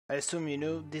I assume you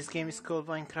know this game is called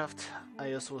Minecraft.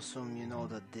 I also assume you know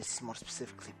that this is more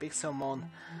specifically Pixelmon.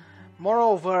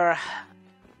 Moreover,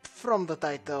 from the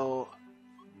title,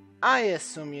 I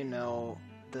assume you know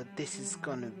that this is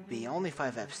gonna be only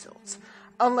 5 episodes.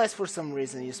 Unless for some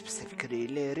reason you specifically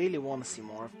really want to see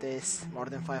more of this. More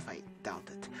than 5, I doubt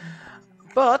it.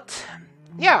 But,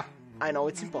 yeah, I know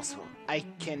it's impossible. I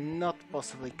cannot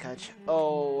possibly catch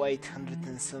 800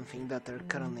 and something that are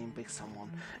currently in Pixelmon.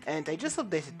 And I just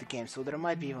updated the game, so there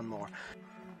might be even more.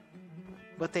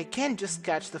 But I can just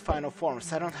catch the final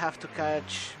forms. I don't have to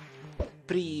catch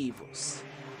pre-evos.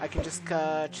 I can just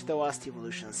catch the last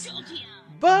evolutions.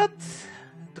 But,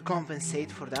 to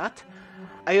compensate for that,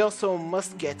 I also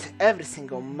must get every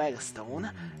single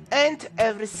Megastone and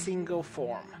every single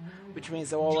form. Which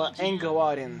means all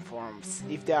Angewarian forms,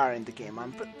 if they are in the game.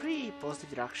 I'm pretty positive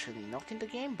they're actually not in the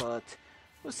game, but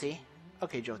we'll see.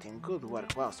 Okay, Jotun, good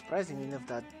work. Wow, surprisingly enough,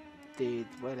 that did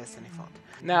way less than I thought.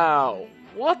 Now,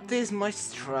 what is my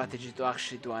strategy to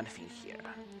actually do anything here?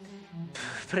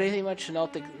 Pretty much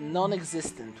not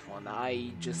non-existent one.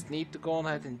 I just need to go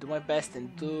ahead and do my best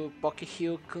and do Poké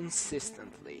Heal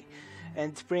consistently.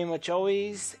 And pretty much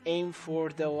always aim for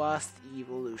the last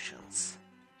evolutions.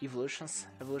 Evolutions,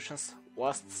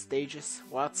 last stages,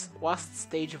 last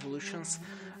stage evolutions,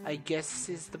 I guess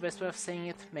is the best way of saying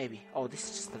it, maybe. Oh, this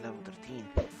is just a level 13.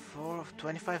 For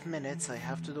 25 minutes I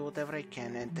have to do whatever I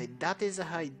can, and that is a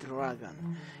high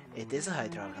dragon. It is a high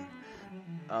dragon.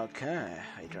 Okay,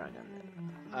 high dragon.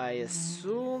 I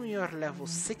assume you're level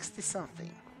 60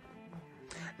 something.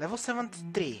 Level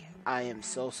 73. I am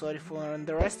so sorry for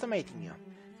underestimating you.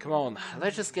 Come on,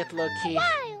 let's just get lucky.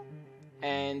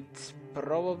 And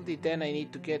probably then I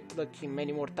need to get lucky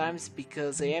many more times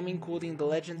because I am including the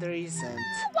legendaries, and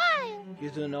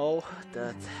you do know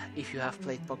that if you have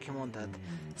played Pokemon that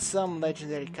some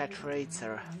legendary catch rates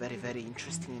are very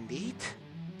interesting indeed.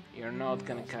 You're not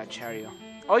gonna catch, are you?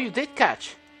 Oh, you did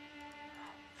catch!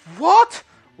 What?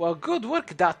 Well, good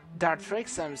work,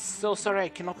 Dartrix. I'm so sorry I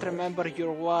cannot remember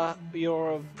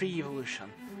your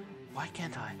pre-evolution. Why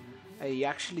can't I? I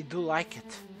actually do like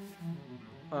it.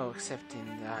 Oh, except in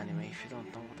the anime. If you don't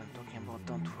know what I'm talking about,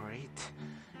 don't worry.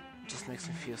 It just makes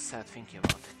me feel sad thinking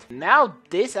about it. Now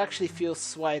this actually feels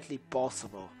slightly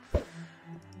possible.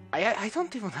 I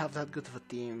don't even have that good of a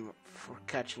team for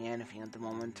catching anything at the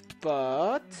moment,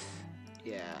 but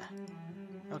yeah.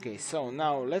 Okay, so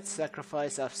now let's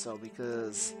sacrifice Afso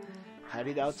because I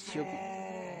read out you.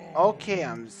 Okay,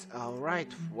 I'm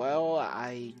alright. Well,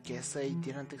 I guess I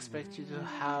didn't expect you to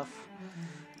have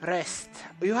rest.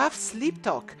 You have sleep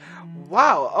talk.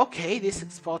 Wow, okay, this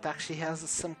spot actually has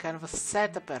some kind of a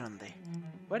set apparently.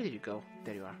 Where did you go?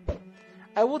 There you are.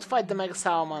 I would fight the Mega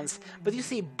Salamans, but you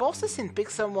see, bosses in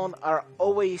Pixelmon are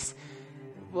always,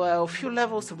 well, a few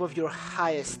levels above your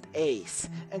highest ace.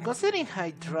 And considering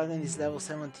High Dragon is level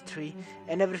 73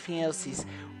 and everything else is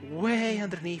way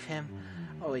underneath him.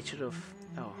 Oh, it should have.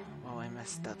 Oh, well, I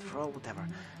messed that for whatever.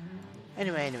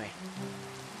 Anyway.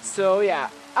 So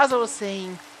yeah, as I was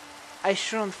saying, I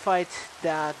shouldn't fight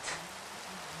that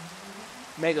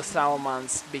Mega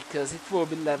Salamans because it will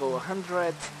be level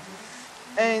 100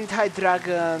 and High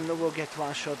Dragon will get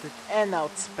one-shotted and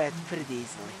outsped pretty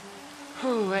easily.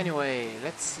 Whew, anyway,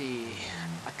 let's see.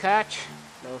 A catch,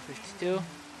 level 52.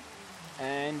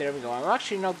 And there we go. I'm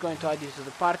actually not going to add you to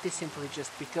the party simply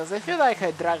just because I feel like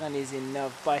High Dragon is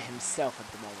enough by himself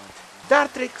at the moment.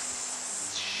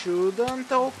 Dartrix shouldn't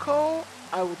OHKO,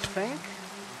 I would think.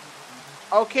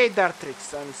 Okay,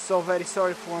 Dartrix, I'm so very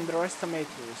sorry for underestimating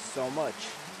you so much.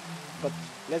 But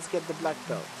let's get the black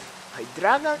belt. High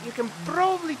Dragon, you can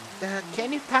probably...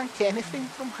 can you tank anything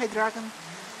from High Dragon?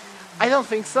 I don't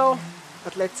think so,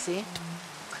 but let's see.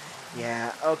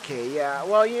 Yeah, okay, yeah.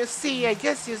 Well, you see, I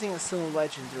guess using a Sun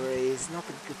Legendary is not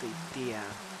a good idea.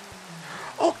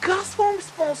 Oh, Gust Form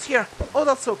spawns here! Oh,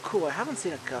 that's so cool. I haven't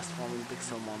seen a Gust Form in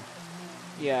Pixelmon.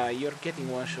 Yeah, you're getting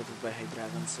one-shotted by High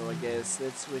Dragon, so I guess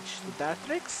let's switch to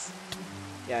Dartrix.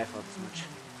 Yeah, I thought as much.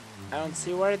 I don't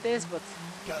see where it is, but...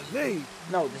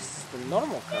 No, this is the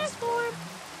normal Gust Form.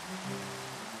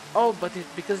 Oh, but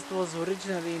because it was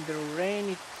originally in the rain,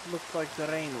 it looked like the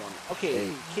rain one. Okay,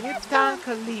 can you tank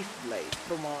a Leaf Blade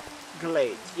from a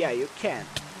Glade? Yeah, you can.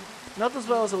 Not as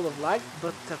well as I would have liked,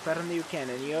 but apparently you can.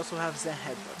 And you also have Zen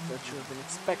Headbutt, that should have been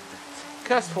expected.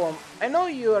 Cast Form, I know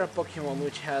you are a Pokemon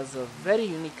which has a very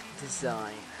unique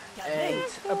design and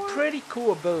a pretty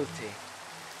cool ability.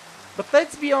 But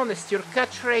let's be honest, your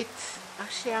catch rate...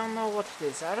 Actually, I don't know what it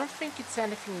is. I don't think it's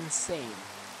anything insane.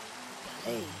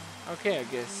 Hey. Okay, I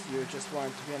guess you just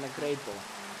want to be on a Great Ball.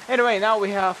 Anyway, now we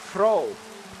have Throw.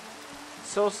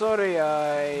 So sorry,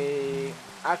 I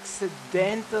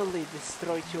accidentally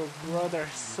destroyed your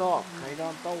brother's sock. I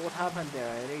don't know what happened there,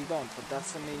 I really don't, but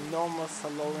that's an enormous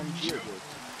hello and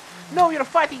Geodude. No, you're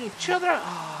fighting each other?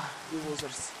 Ah, you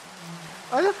losers.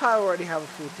 I love how I already have a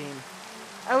full team.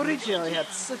 I originally had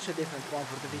such a different one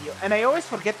for the video, and I always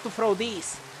forget to throw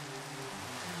these.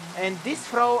 And this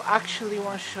throw actually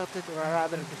one-shotted, or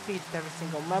rather defeated every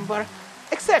single member,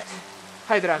 except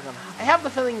Hydreigon. I have the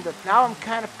feeling that now I'm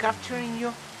kind of capturing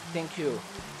you. Thank you.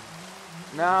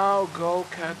 Now go,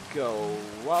 cat, go.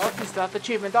 Well, what is that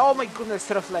achievement? Oh my goodness,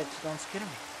 Reflect, don't scare me.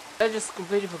 Let's just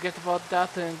completely forget about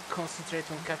that and concentrate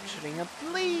on capturing at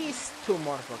least 2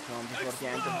 more Pokemon before the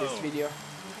end of this video.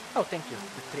 Oh, thank you,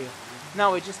 the trio.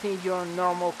 Now we just need your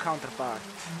normal counterpart.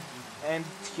 And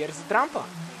here's a Drampa.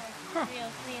 Huh.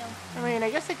 I mean, I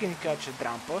guess I can catch a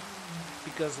Drampa,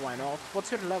 because why not?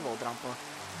 What's your level, Drampa?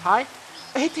 High?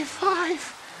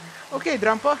 85! Okay,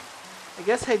 Drampa. I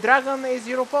guess Hydreigon is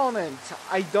your opponent.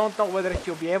 I don't know whether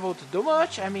he'll be able to do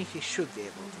much. I mean, he should be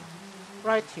able to.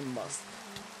 Right, he must.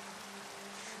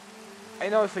 I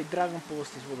know if Hydreigon pulls,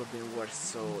 this would have been worse,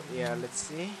 so yeah, let's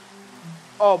see.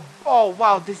 Oh,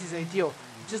 wow, this is ideal.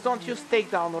 Just don't use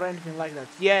takedown or anything like that.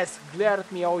 Yes, glare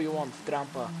at me all you want,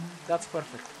 Drampa. That's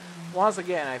perfect. Once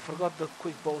again, I forgot that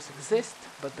quick balls exist,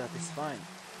 but that is fine.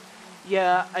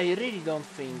 Yeah, I really don't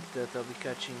think that I'll be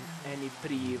catching any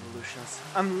pre-evolutions,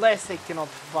 unless I cannot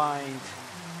find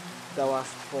the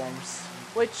last forms.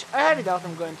 Which I highly doubt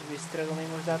I'm going to be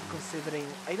struggling with that, considering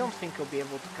I don't think I'll be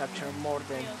able to capture more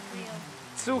than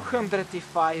 200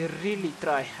 if I really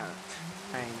try hard.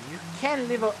 And you can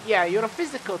leave a... yeah, you're a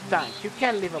physical tank, you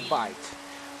can leave a bite.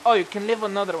 Oh, you can leave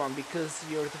another one because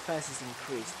your defense is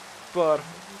increased. Perfect.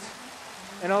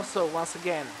 And also, once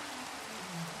again,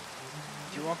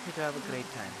 do you want me to have a great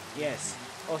time? Yes.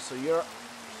 Also, your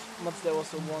Mazda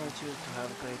also wanted you to have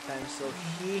a great time, so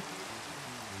he...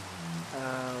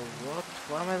 what?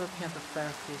 Why am I looking at the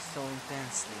fan face so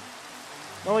intensely?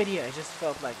 No idea, I just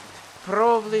felt like it.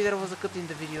 Probably there was a cut in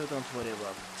the video, don't worry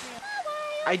about it.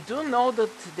 I do know that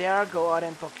there are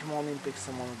Galarian Pokemon in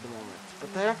Pixelmon at the moment,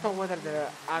 but I don't know whether they're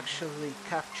actually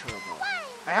capturable.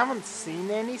 I haven't seen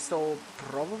any, so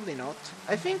probably not.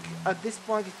 I think at this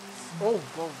point it's... oh,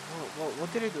 whoa,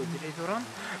 what did I do? Did I do run?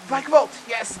 Blakebolt!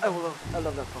 Yes! I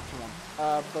love that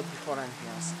Pokemon. But before anything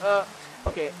else.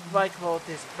 Okay, Blakebolt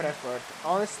is preferred.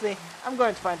 Honestly, I'm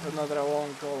going to find another long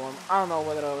golem. I don't know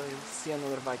whether I'll see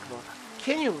another Blakebolt.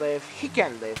 Can you live? He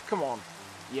can live, come on.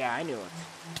 Yeah, I knew it.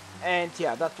 And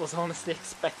yeah, that was honestly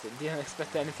expected. Didn't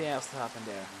expect anything else to happen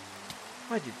there.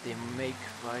 Why did they make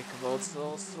Blakebolt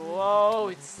so slow?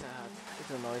 It's sad.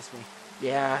 It annoys me.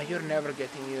 Yeah, you're never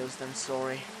getting used, I'm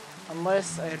sorry.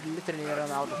 Unless I literally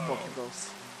run out of Pokeballs.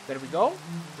 There we go.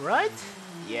 Right?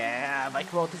 Yeah,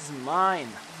 Blakebolt is mine.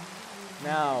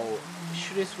 Now,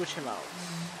 should I switch him out?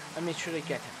 I mean, should I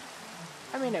get him?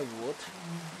 I mean, I would.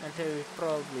 And I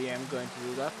probably am going to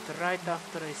do that right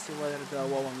after I see whether the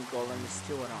Wowan Golem is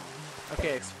still around.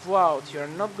 Okay, Explode, you're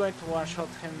not going to one-shot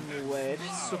him with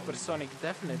Supersonic,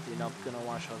 definitely not gonna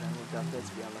one-shot him with that, let's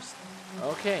be honest.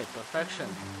 Okay, perfection.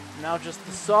 Now just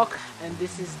the sock, and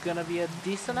this is gonna be a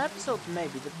decent episode,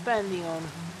 maybe, depending on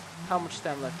how much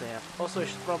time left I have. Also, I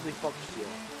should probably Poke Heal.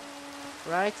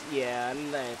 Right? Yeah,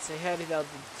 let's. I highly doubt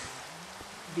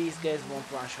that these guys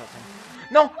won't one-shot him.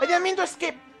 No! I didn't mean to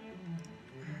escape!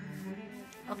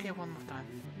 Okay, one more time.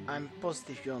 I'm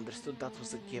positive you understood that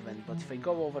was a given, but if I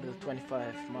go over the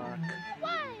 25 mark,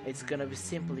 it's gonna be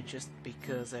simply just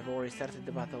because I've already started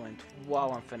the battle and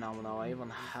wow, I'm phenomenal. I even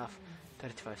have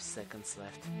 35 seconds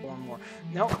left. One more.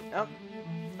 No, no.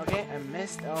 Okay, I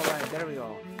missed. Alright, there we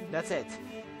go. That's it.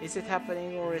 Is it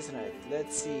happening or isn't it?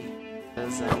 Let's see.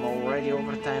 Because I'm already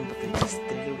over time, but I just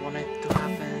really want it to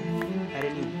happen. I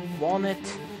really wanted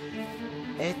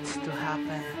it to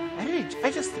happen. I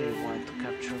just really wanted to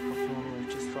capture a Pokemon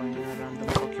with just throwing a random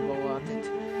Pokeball at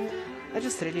it. I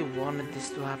just really wanted this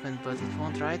to happen, but it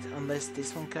won't, right? Unless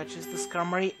this one catches the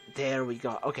Skarmory. There we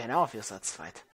go. Okay, now I feel satisfied.